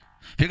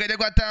fica de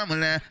quatro,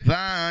 mulher,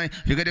 vai,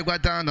 fica de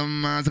quatro,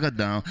 toma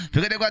sacadão,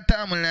 fica de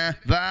quatro, mulher,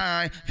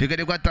 vai, fica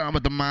de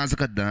quatro, toma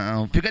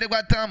sacadão, fica de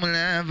quatro,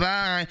 mulher,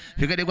 vai,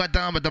 fica de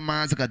quatro,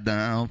 toma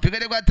sacadão, fica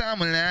de quatro,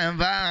 mulher,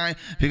 vai,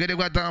 fica de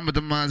quatro,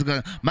 toma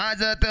sacadão.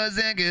 Mas eu tô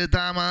sem que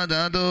tá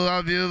mandando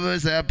ao vivo,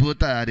 isso é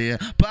putaria.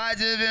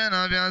 Pode vir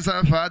novinha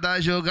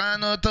safada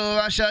jogando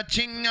tua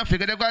chatinha,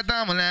 fica de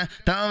quatro, mulher,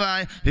 então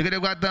vai, fica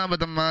de quatro,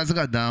 toma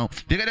sacadão,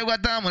 fica de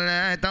quatro,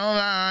 mulher, então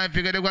vai,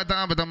 fica de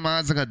quatro,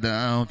 toma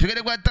sacadão, fica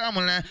de quatro,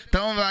 mulher,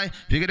 então vai,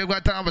 fica de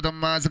quatro,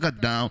 toma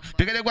sacadão,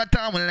 fica de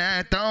quatro,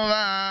 mulher, então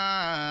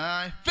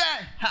vai,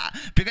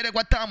 fica de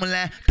quatro,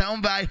 mulher,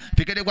 então vai,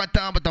 fica de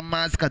quatro,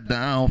 toma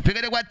sacadão,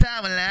 fica de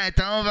quatro, mulher,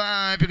 então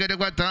vai, fica de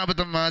quatro,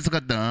 toma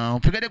sacadão,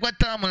 fica de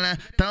quatro, mulher,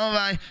 então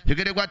vai,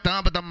 fica de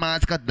quatro, toma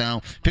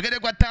sacadão, fica de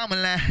quatro,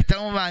 mulher,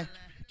 então vai.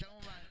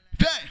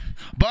 Vem!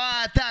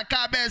 Bota a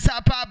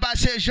cabeça pra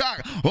baixo e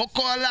joga o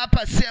colar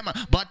pra cima.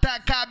 Bota a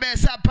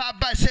cabeça pra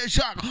baixo e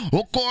joga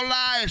o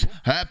colar.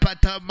 É pra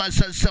tomar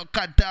seu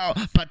socadão,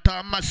 pra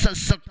tomar sua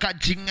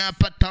socadinha,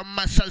 pra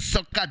tomar seu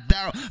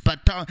socadão, pra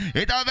tomar.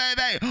 Então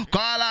vem,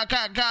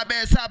 coloca a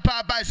cabeça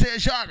pra baixo e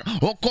joga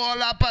o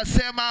colar pra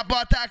cima.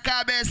 Bota a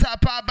cabeça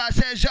pra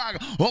baixo e joga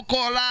o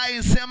colar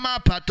em cima,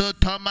 pra tu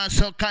tomar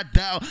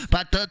socadão,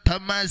 pra tu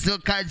tomar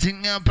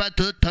socadinha, pra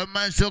tu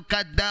tomar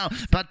socadão,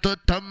 pra tu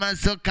tomar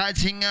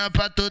socadinha,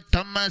 pra tu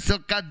tomar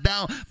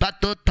socadão, pra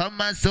tu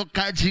tomar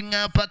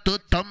socadinha, pra tu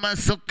tomar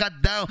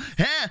socadão.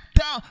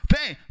 Então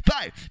vem,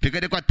 vai,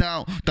 fica de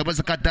quatão, toma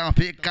socadão,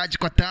 fica de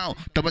quatão,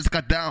 toma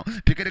socadão,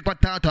 fica de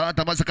quatão,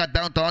 toma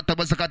socadão,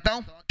 toma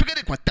socadão, fica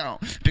de quatão,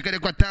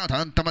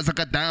 toma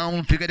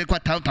socadão, fica de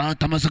quatão,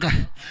 toma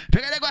socadão,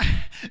 fica de quatão,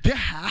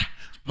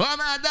 vou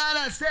mandar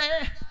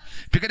nascer.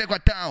 Fica de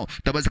quatão,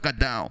 toma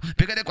sacadão,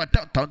 fica de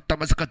quatão,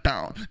 toma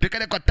sacadão, fica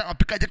de quatão,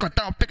 fica de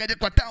quatão, fica de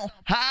quatão,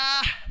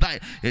 vai,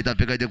 então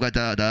fica de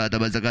quatão,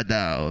 toma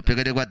sacadão,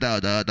 fica de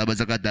quatão, toma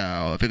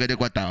sacadão, fica de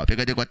quatão,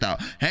 fica de quatão, fica de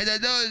quatão,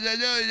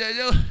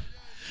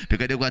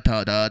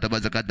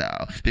 toma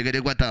sacadão, fica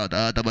de quatão,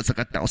 toma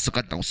sacadão,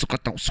 sacadão, sacadão, sacadão,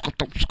 sacadão,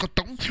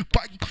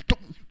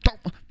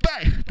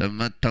 vai, vai,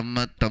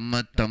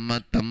 toma,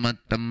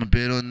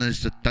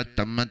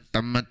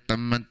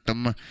 perona,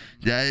 toma,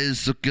 já é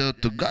isso que eu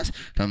tu gosto,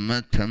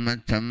 toma, perona,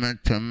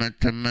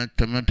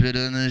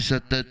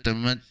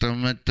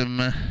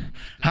 toma,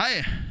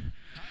 ai,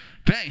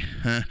 vem,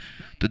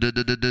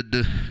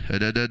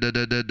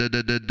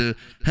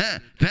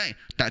 vem,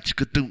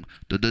 tática tum,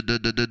 rum,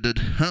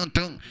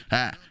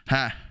 vem,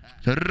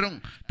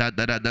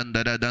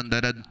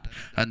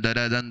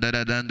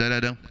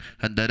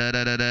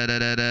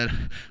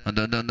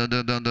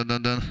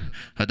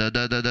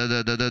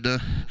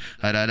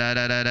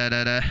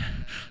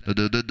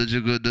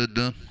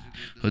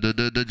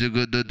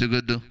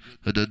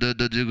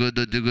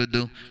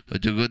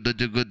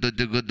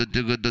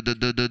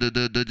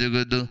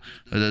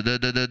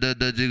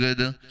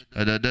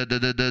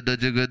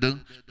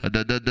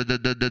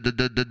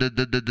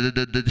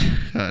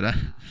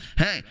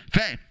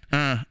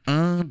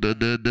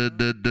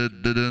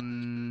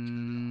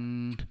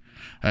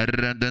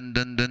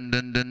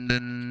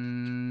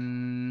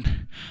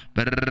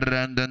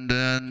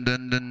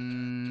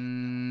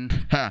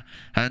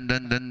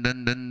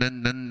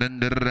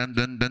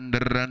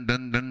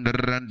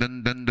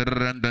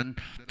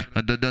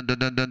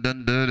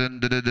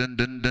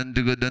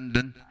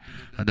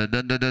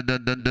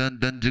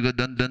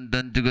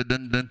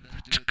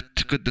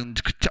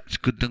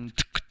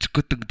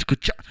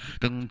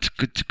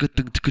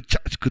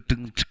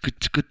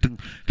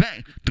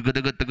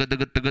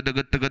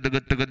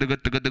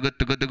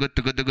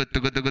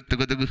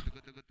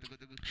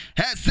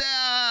 essa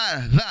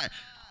é, vai.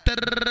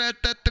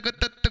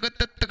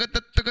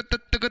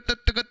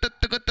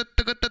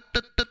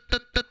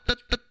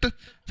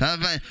 Tá,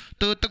 vai.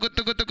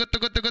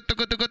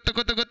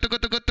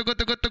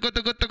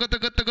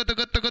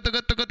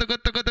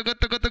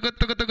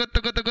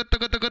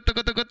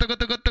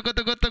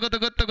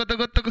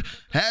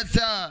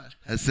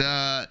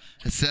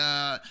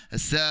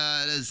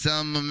 Esse é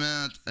o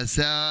momento,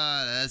 esse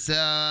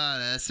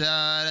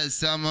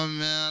é o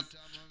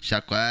momento.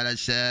 Chacoalha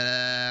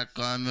xereca,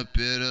 come o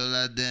peru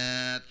lá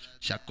dentro.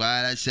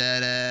 Chacoalha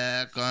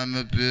xereca, come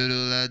o peru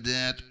lá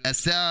dentro.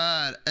 Essa é a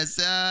hora,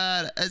 esse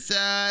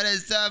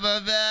é o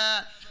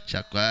momento.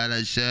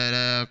 Chacoalha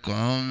xereca,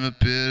 come o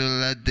peru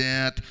lá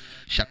dentro.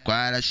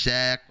 Chacoalha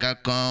xereca,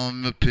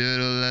 come o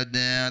peru lá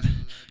dentro.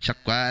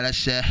 Chacoalha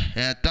xereca.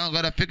 Então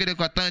agora fica de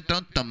quatão,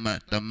 então toma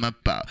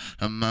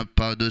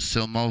pau do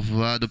seu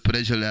malvado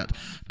predileto.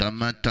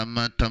 Toma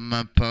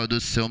pau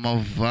do seu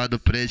malvado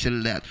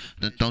predileto.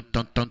 Então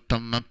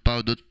toma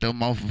pau do teu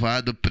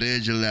malvado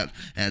predileto.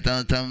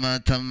 Então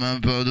toma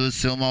pau do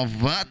seu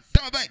malvado.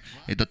 toma, vai.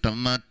 Então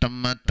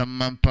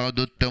toma pau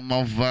do teu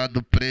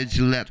malvado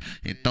predileto.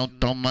 Então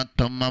toma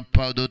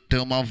pau do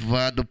teu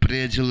malvado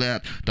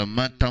predileto.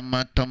 Toma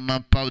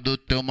pau do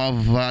teu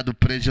malvado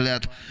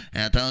predileto.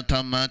 Então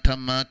toma.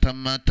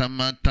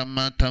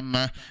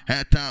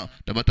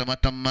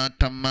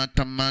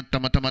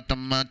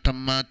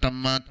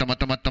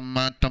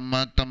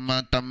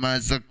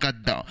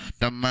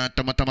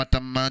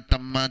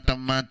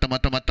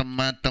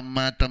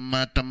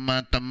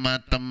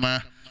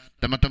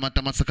 Então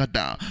toma sacadão. Toma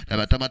sacadão.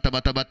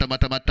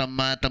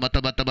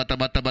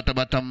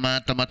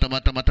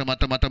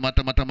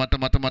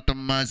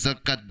 Toma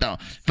sacadão.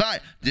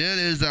 Vai,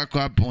 desliza com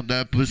a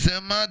bunda por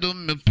cima do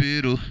meu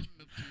peru.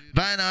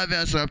 Vai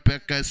na sua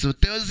peca, se o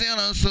Theuzyn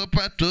lançou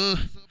pra tu.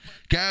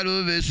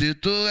 Quero ver se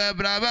tu é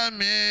brava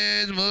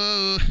mesmo.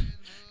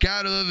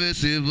 Quero ver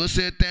se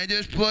você tem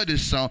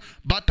disposição.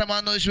 Bota a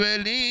mão no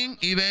joelhinho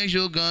e vem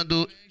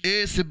jogando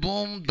esse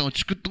bundão.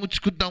 Ticudum,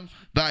 ticudão.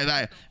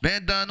 Vai.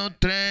 Vem dando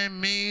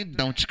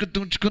tremidão.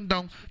 Ticudum,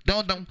 ticudão.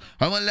 Dão.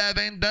 A mulher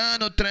vem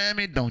dando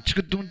tremidão.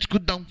 Ticudum,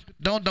 ticudão.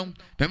 Dão.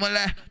 Vem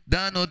mulher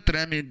dando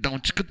tremidão.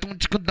 Ticudum,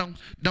 ticudão.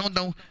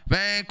 Dão.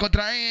 Vem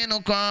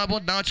contraindo com a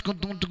bundão.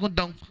 Ticudum,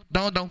 ticudão.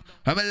 Dão.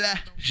 Vai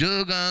mulher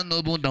jogando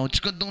o bundão.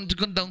 Ticudum,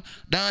 ticudão.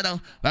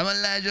 Dão. Vai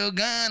mulher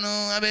jogando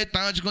a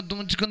betão.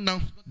 Ticudum,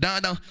 ticudão.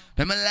 Dão.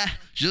 Vai mulher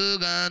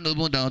jogando o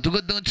bundão.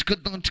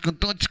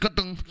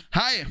 Ticudum.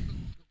 Ai.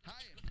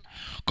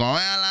 Com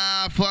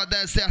ela, foda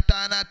é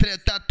certa, na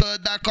treta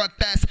toda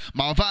acontece.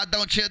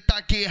 Malvadão te tá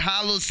aqui,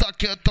 ralo, só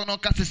que eu tô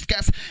nunca se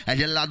esquece. É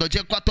de lado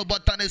de 4,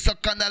 botando e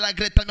socando, ela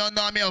grita meu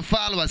nome, eu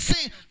falo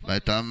assim. Vai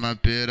tomar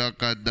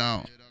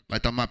pirocadão, vai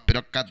tomar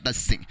pirocada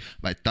assim.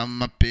 Vai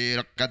tomar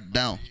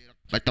pirocadão,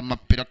 vai tomar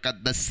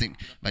pirocada assim.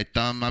 Vai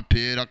tomar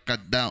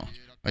pirocadão.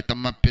 Vai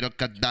tomar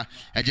pirocada.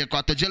 É de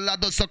 4 de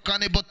lado,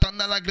 socando e botando,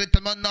 ela grita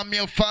meu nome e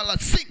eu falo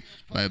assim.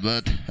 Vai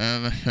botar,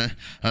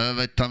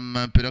 vai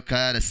tomar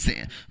pirocada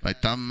assim. Vai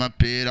tomar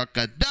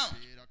pirocadão.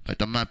 Vai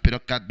tomar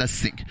pirocada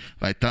assim.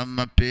 Vai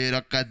tomar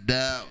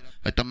pirocadão.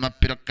 Vai tomar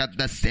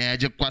pirocada assim. É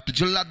de 4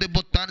 de lado e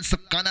botando e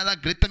socando, ela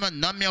grita meu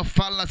nome e eu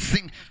falo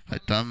assim. Vai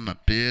tomar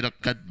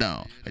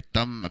pirocadão. Vai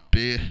tomar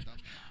pirocadão.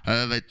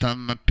 Vai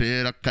tomar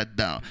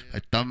pirocadão,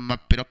 vai tomar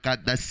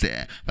pirocada assim,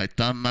 vai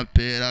tomar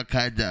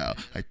pirocadão,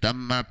 vai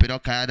tomar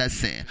pirocada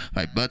assim,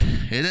 vai botar,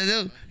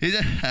 entendeu?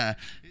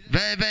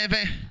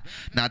 Vem,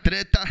 na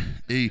treta,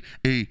 ei,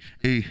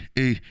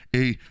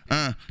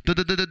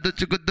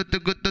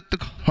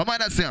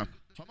 vamos assim, ó,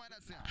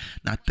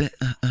 na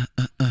treta,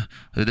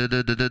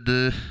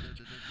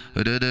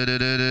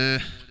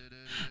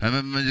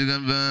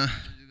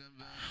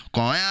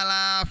 com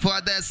ela,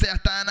 foda é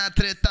certa, na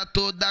treta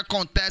tudo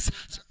acontece.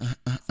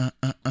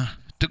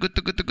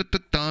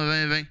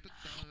 Vem.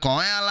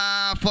 Com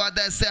ela,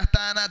 foda é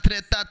certa, na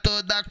treta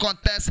toda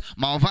acontece.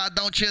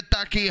 Malvadão te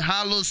tá aqui,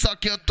 ralo, só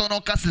que eu tô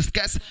nunca se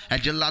esquece. É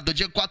de lado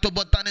de 4,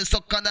 botando e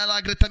socando, ela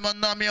grita meu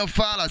nome e eu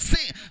falo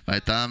assim. Vai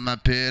tomar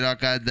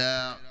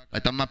pirocadão,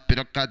 vai tomar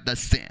pirocada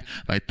assim.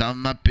 Vai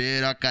tomar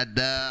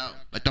pirocadão,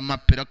 vai tomar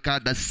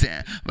pirocada assim.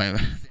 Vai,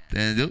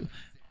 entendeu?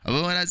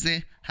 Vamos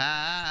assim.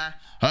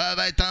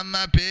 Vai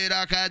tomar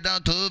pirocadão,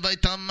 tu vai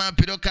tomar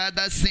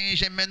pirocada assim,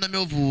 gemendo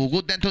meu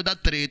vulgo dentro da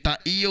treta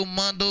e eu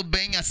mando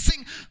bem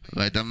assim.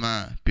 Vai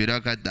tomar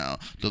pirocadão,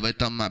 tu vai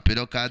tomar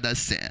pirocada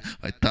assim.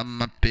 Vai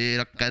tomar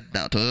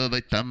pirocadão, tu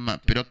vai tomar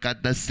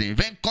pirocada assim.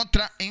 Vem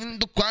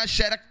contraindo com a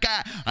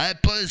xereca, aí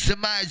por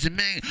cima de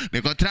mim.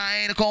 Vem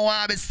contraindo com o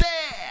ABC,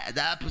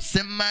 dá por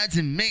cima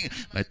de mim.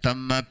 Vai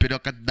tomar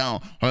pirocadão,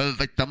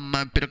 vai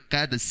tomar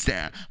pirocada assim.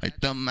 Vai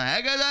tomar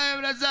Acapellas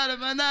Embrazada,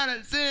 mandando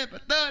assim pra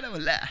toda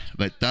mulher.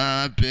 Vai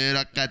tomar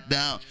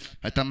pirocadão,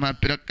 vai tomar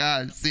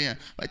pirocada assim.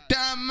 Vai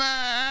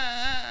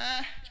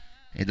tomar,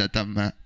 ainda tomar.